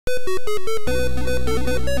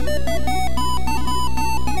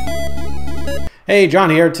Hey, John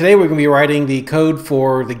here. Today we're going to be writing the code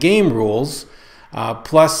for the game rules,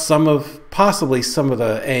 plus possibly some of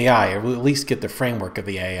the AI, or we'll at least get the framework of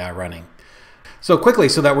the AI running. So quickly,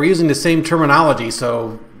 so that we're using the same terminology,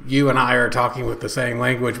 so you and I are talking with the same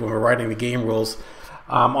language when we're writing the game rules.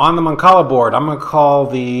 On the Mancala board, I'm going to call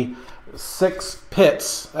the 6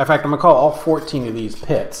 pits, in fact, I'm going to call all 14 of these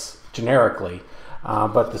pits generically.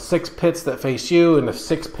 But the 6 pits that face you and the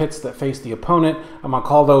 6 pits that face the opponent, I'm going to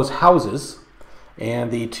call those houses.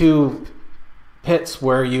 And the 2 pits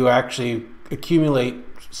where you actually accumulate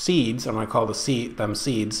seeds, I'm going to call them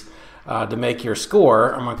seeds, to make your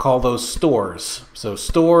score, I'm going to call those stores. So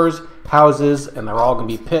stores, houses, and they're all going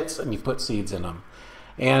to be pits, and you put seeds in them.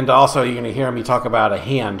 And also you're going to hear me talk about a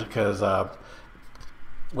hand, because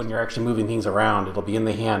when you're actually moving things around, it'll be in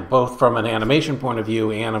the hand, both from an animation point of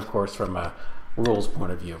view and, of course, from a rules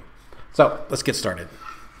point of view. So let's get started.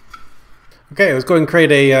 Okay, let's go ahead and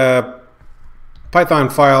create a Python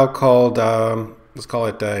file called, let's call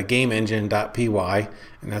it gameengine.py,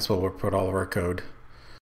 and that's where we'll put all of our code.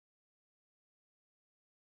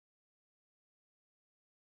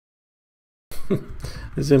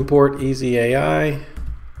 Let's import easy AI,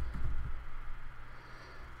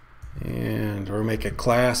 and we'll make a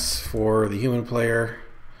class for the human player.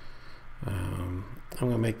 I'm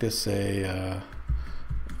going to make this I'm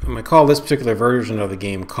going to call this particular version of the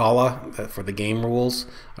game Kala for the game rules.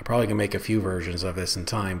 I'm probably going to make a few versions of this in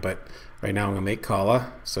time, but right now I'm going to make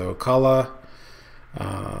Kala. So Kala,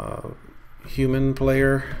 human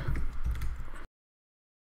player.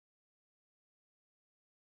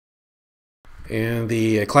 And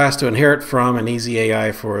the class to inherit from an easy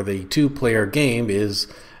AI for the 2-player game is,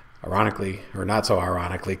 ironically, or not so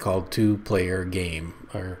ironically, called 2-player game,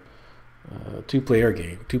 or 2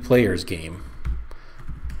 players game.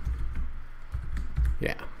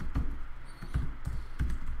 Yeah.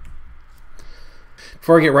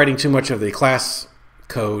 Before I get writing too much of the class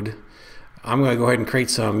code, I'm going to go ahead and create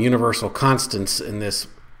some universal constants in this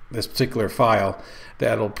particular file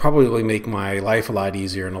that'll probably make my life a lot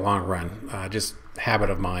easier in the long run. Just habit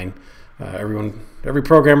of mine. Every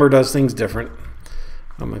programmer does things different.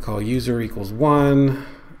 I'm going to call user equals 1,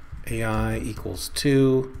 AI equals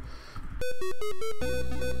 2.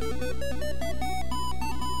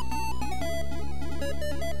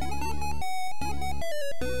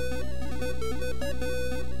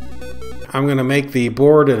 I'm going to make the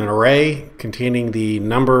board an array containing the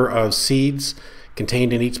number of seeds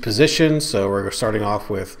contained in each position. So we're starting off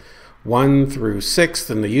with 1 through 6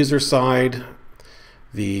 in the user side,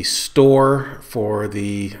 the store for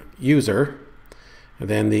the user, and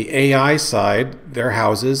then the AI side, their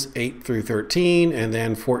houses, 8 through 13, and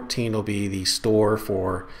then 14 will be the store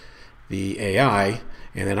for the AI,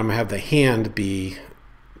 and then I'm going to have the hand be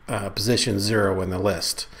position 0 in the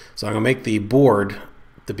list. So I'm going to make the board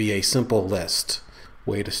to be a simple list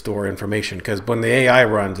way to store information, because when the AI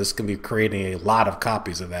runs, it's going to be creating a lot of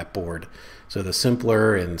copies of that board. So the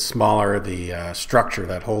simpler and smaller the structure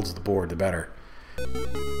that holds the board, the better.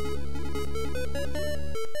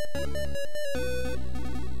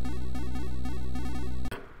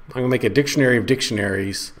 I'm going to make a dictionary of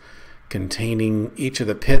dictionaries containing each of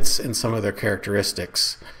the pits and some of their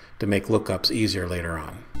characteristics to make lookups easier later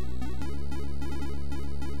on.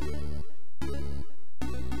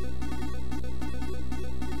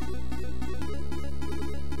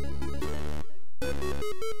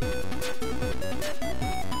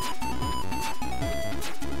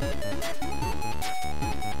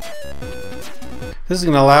 This is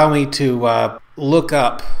going to allow me to look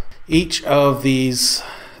up each of these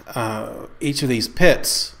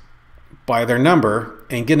pits by their number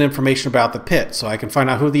and get information about the pit, so I can find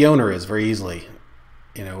out who the owner is very easily.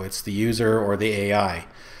 You know, it's the user or the AI.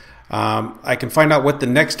 I can find out what the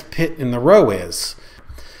next pit in the row is.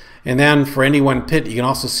 And then for any one pit, you can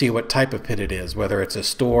also see what type of pit it is, whether it's a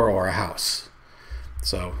store or a house.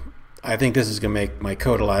 So I think this is going to make my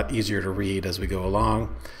code a lot easier to read as we go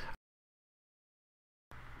along.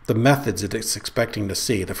 The methods that it's expecting to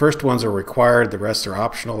see. The first ones are required, the rest are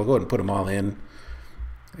optional. I'll go ahead and put them all in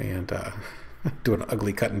and do an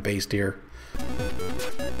ugly cut and paste here.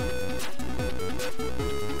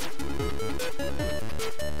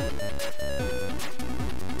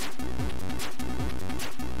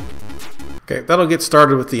 Okay, that'll get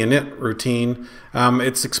started with the init routine.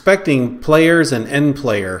 It's expecting players and end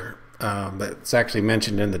player. That's actually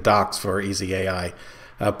mentioned in the docs for Easy AI.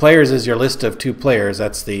 Players is your list of 2 players.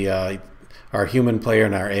 That's our human player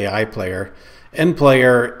and our AI player. End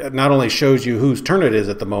player not only shows you whose turn it is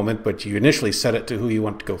at the moment, but you initially set it to who you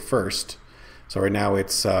want to go first. So right now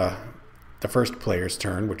it's the first player's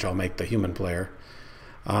turn, which I'll make the human player.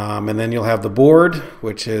 And then you'll have the board,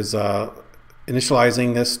 which is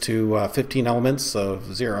initializing this to 15 elements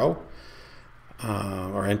of 0,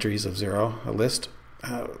 or entries of 0, a list.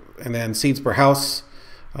 And then seeds per house.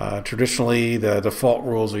 Traditionally, the default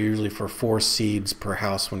rules are usually for 4 seeds per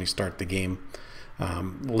house when you start the game.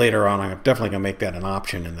 Later on, I'm definitely going to make that an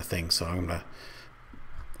option in the thing, so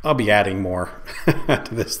I'll be adding more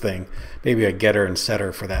to this thing. Maybe a getter and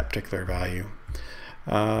setter for that particular value.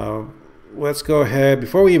 Let's go ahead,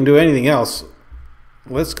 before we even do anything else,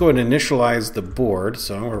 let's go ahead and initialize the board.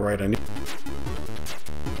 So I'm going to write a new...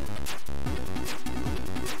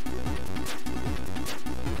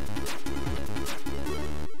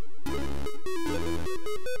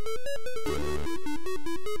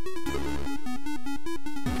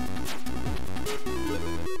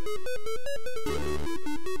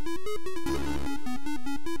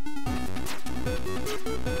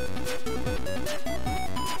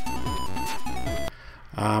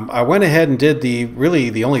 I went ahead and did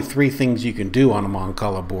the only 3 things you can do on a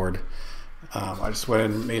Mancala board. I just went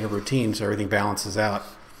and made a routine so everything balances out.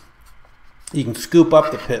 You can scoop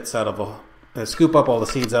up the pits out of scoop up all the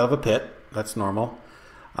seeds out of a pit. That's normal.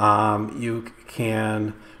 You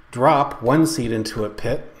can drop 1 seed into a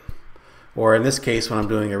pit, or in this case, when I'm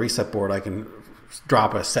doing a reset board, I can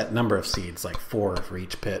drop a set number of seeds, like 4 for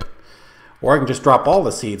each pit. Or I can just drop all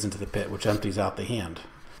the seeds into the pit, which empties out the hand.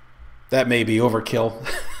 That may be overkill,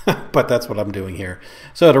 but that's what I'm doing here.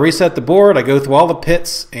 So to reset the board, I go through all the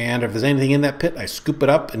pits, and if there's anything in that pit, I scoop it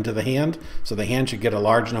up into the hand. So the hand should get a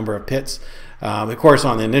large number of pits. Of course,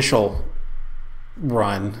 on the initial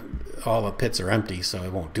run, all the pits are empty, so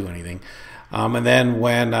it won't do anything. And then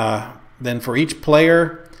then for each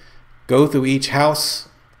player, go through each house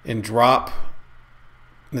and drop,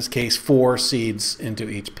 in this case, 4 seeds into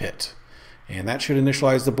each pit. And that should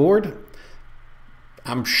initialize the board.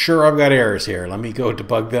 I'm sure I've got errors here. Let me go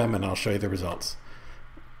debug them and I'll show you the results.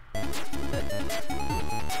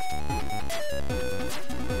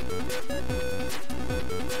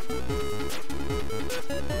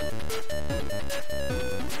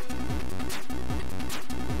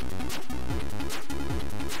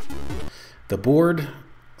 The board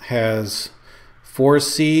has 4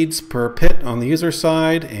 seeds per pit on the user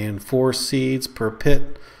side and 4 seeds per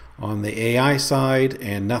pit on the AI side,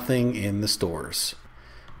 and nothing in the stores.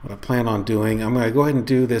 What I plan on doing, I'm going to go ahead and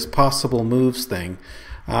do this possible moves thing.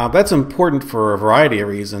 That's important for a variety of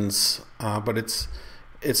reasons, but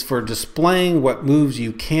it's for displaying what moves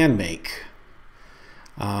you can make,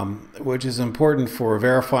 which is important for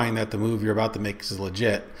verifying that the move you're about to make is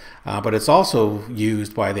legit. But it's also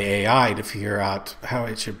used by the AI to figure out how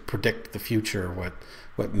it should predict the future,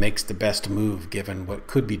 what makes the best move given what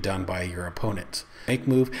could be done by your opponent. Make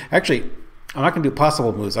move. Actually, I'm not going to do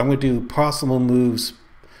possible moves. I'm going to do possible moves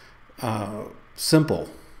simple,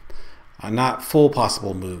 not full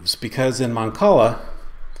possible moves, because in Mancala,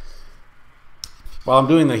 while I'm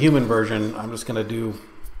doing the human version, I'm just going to do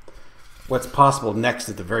what's possible next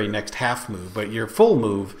at the very next half move. But your full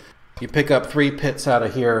move, you pick up 3 pits out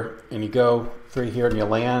of here and you go 3 here and you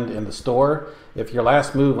land in the store. If your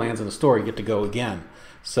last move lands in the store, you get to go again.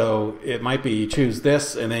 So it might be you choose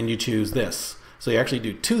this and then you choose this. So you actually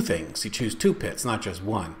do 2 things. You choose 2 pits, not just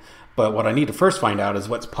 1. But what I need to first find out is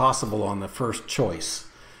what's possible on the first choice.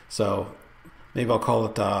 So maybe I'll call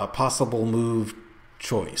it possible move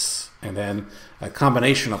choice. And then a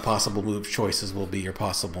combination of possible move choices will be your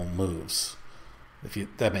possible moves,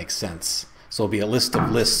 that makes sense. So it'll be a list of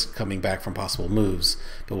lists coming back from possible moves,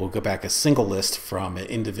 but we'll go back a single list from an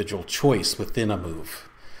individual choice within a move.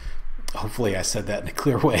 Hopefully I said that in a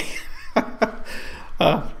clear way.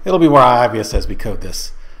 It'll be more obvious as we code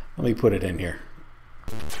this. Let me put it in here.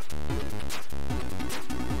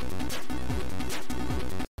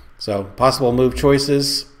 So possible move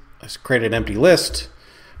choices, let's create an empty list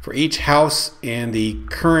for each house and the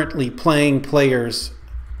currently playing player's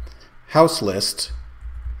house list.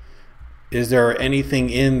 Is there anything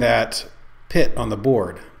in that pit on the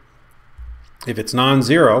board? If it's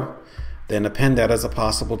non-zero, then append that as a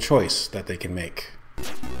possible choice that they can make.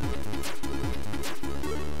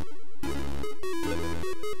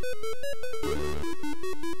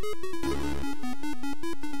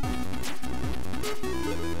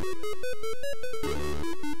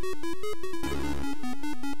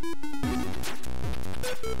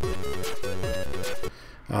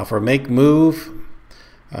 For make move,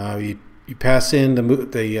 you pass in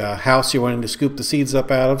the house you're wanting to scoop the seeds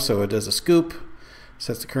up out of, so it does a scoop,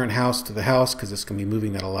 sets the current house to the house because it's going to be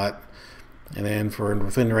moving that a lot. And then for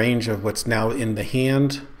within range of what's now in the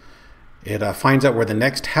hand, It finds out where the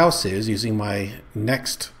next house is using my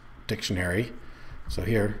next dictionary. So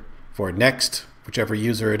here, for next, whichever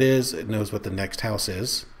user it is, it knows what the next house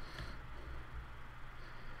is.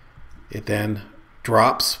 It then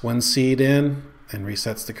drops one seed in and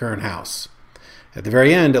resets the current house. At the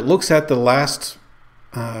very end, it looks at the last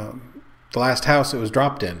house it was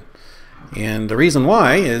dropped in. And the reason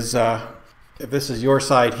why is if this is your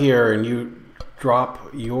side here and you drop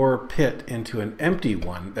your pit into an empty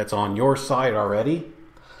one that's on your side already,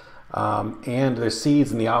 and there's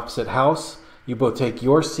seeds in the opposite house, you both take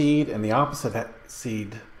your seed and the opposite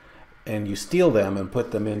seed and you steal them and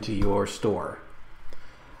put them into your store.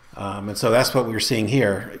 And so that's what we're seeing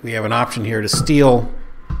here. We have an option here to steal.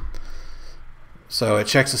 So it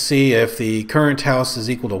checks to see if the current house is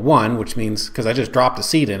equal to 1, which means, because I just dropped a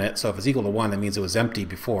seed in it, so if it's equal to 1, that means it was empty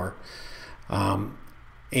before.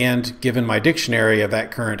 And given my dictionary of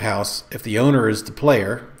that current house, if the owner is the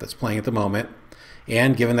player that's playing at the moment,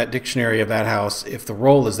 and given that dictionary of that house, if the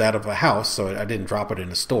role is that of a house, so I didn't drop it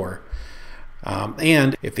in a store,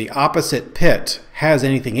 and if the opposite pit has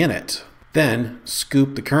anything in it, then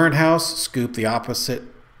scoop the current house, scoop the opposite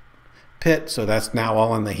pit, so that's now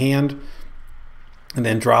all in the hand, and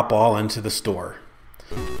then drop all into the store.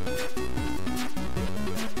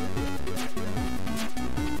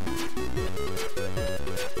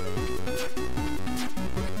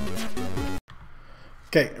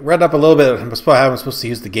 Okay, read up a little bit how I'm supposed to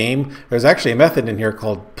use the game. There's actually a method in here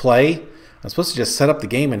called play. I'm supposed to just set up the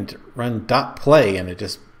game and run .play, and it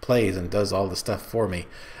just plays and does all the stuff for me.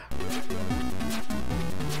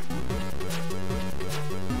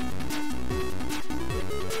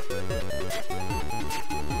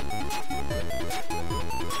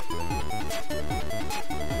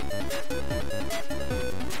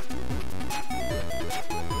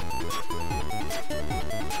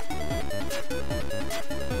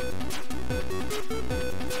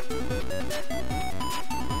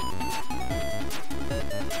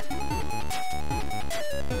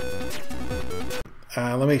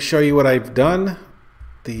 Let me show you what I've done.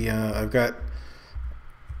 I've got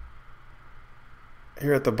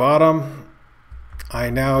here at the bottom, I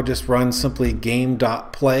now just run simply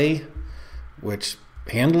game.play, which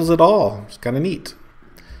handles it all. It's kind of neat.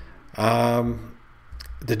 To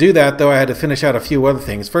do that, though, I had to finish out a few other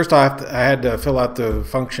things. First off, I had to fill out the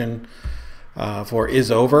function for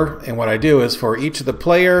isOver, and what I do is for each of the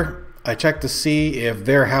player, I check to see if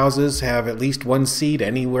their houses have at least one seed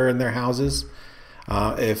anywhere in their houses.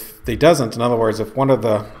 If they doesn't, in other words, if one of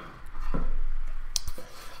the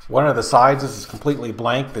sides is completely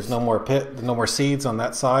blank, there's no more pit, no more seeds on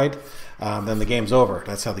that side, then the game's over.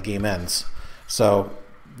 That's how the game ends. So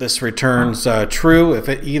this returns true if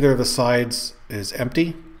either of the sides is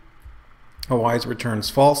empty. Otherwise, it returns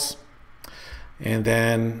false. And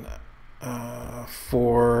then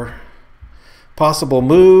for possible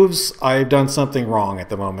moves, I've done something wrong at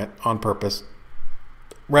the moment on purpose.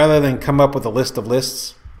 Rather than come up with a list of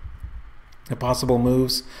lists of possible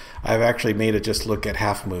moves, I've actually made it just look at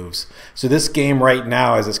half moves. So this game right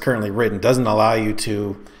now, as it's currently written, doesn't allow you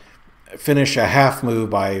to finish a half move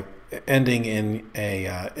by ending in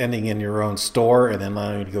your own store and then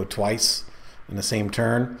allowing you to go twice in the same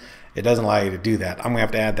turn. It doesn't allow you to do that. I'm gonna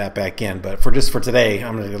have to add that back in, but for today,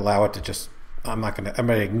 I'm gonna allow it to just. I'm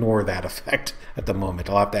gonna ignore that effect at the moment.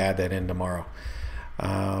 I'll have to add that in tomorrow.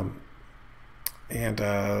 And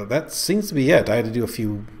that seems to be it. I had to do a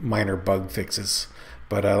few minor bug fixes.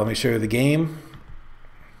 But let me show you the game.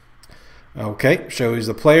 Okay, shows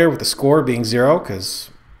the player with the score being 0 because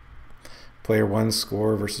player 1's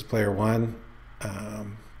score versus player 1. All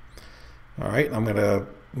right, I'm going to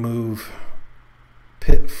move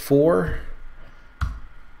pit 4.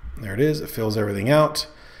 There it is. It fills everything out.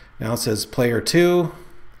 Now it says player 2.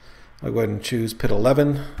 I'll go ahead and choose pit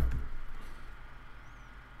 11.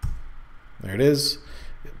 There it is.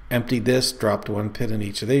 Emptied this, dropped one pit in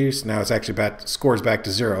each of these. Now it's actually scores back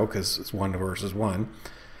to 0 because it's 1 versus 1.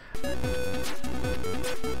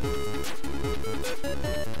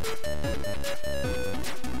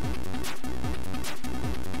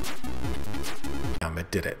 It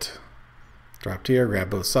did it. Dropped here, grabbed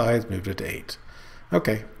both sides, moved it to 8.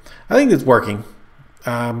 Okay, I think it's working.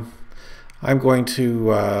 I'm going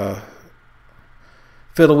to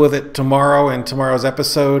fiddle with it tomorrow in tomorrow's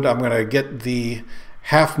episode. I'm going to get the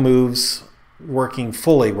half moves working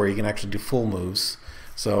fully where you can actually do full moves.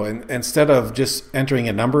 So instead of just entering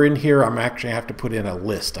a number in here, I'm actually have to put in a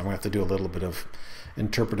list. I'm going to have to do a little bit of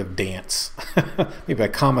interpretive dance. Maybe a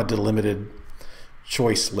comma delimited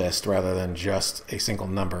choice list rather than just a single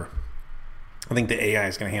number. I think the AI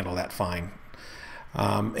is going to handle that fine.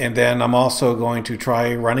 And then I'm also going to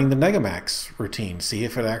try running the Negamax routine, see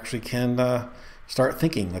if it actually can start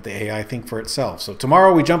thinking, let the AI think for itself. So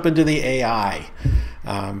tomorrow we jump into the AI.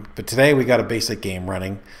 But today we got a basic game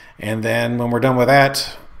running. And then when we're done with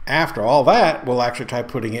that, after all that, we'll actually try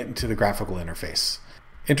putting it into the graphical interface.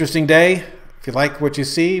 Interesting day. If you like what you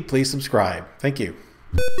see, please subscribe. Thank you.